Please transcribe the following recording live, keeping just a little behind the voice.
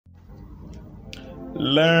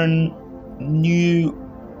Learn new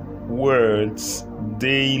words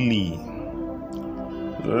daily.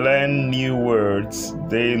 Learn new words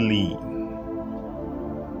daily.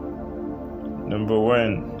 Number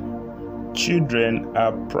 1. Children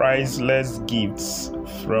are priceless gifts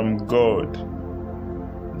from God.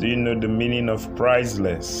 Do you know the meaning of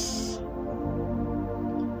priceless?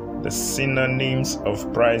 The synonyms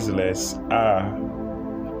of priceless are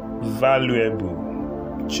valuable.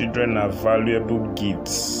 Children are valuable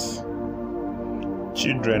gifts.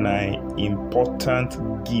 Children are important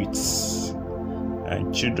gifts.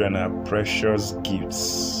 And children are precious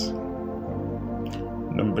gifts.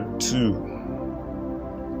 Number 2.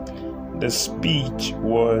 The speech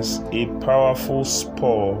was a powerful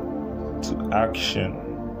spur to action.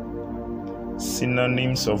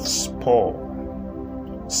 Synonyms of spur.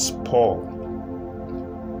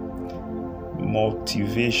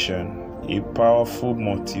 Motivation, a powerful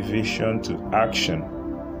motivation to action,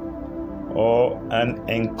 or an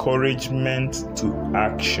encouragement to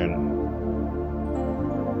action.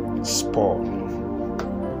 Spur.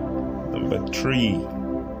 Number 3.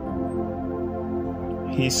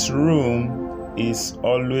 His room is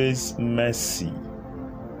always messy.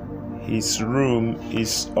 His room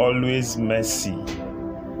is always messy.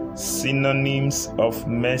 Synonyms of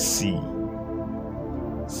messy.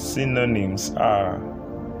 Synonyms are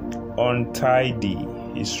untidy.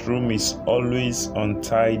 His room is always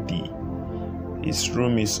untidy. His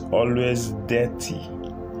room is always dirty.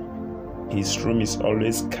 His room is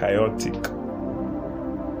always chaotic.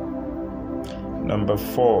 Number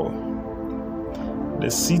 4. The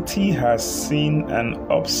city has seen an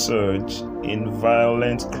upsurge in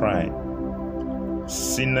violent crime.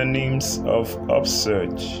 Synonyms of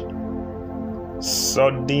upsurge: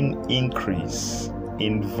 sudden increase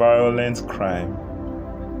in violent crime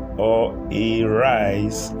or a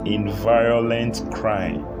rise in violent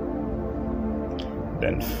crime.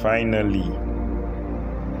 Then finally,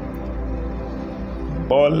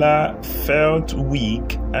 Bola felt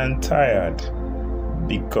weak and tired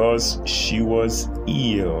because she was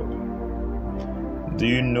ill. Do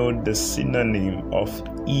you know the synonym of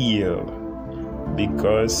ill?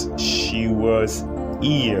 Because she was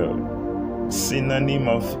ill. Synonym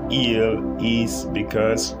of ill is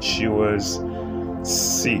because she was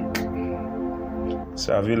sick.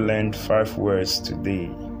 So have you learned 5 words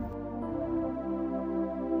today?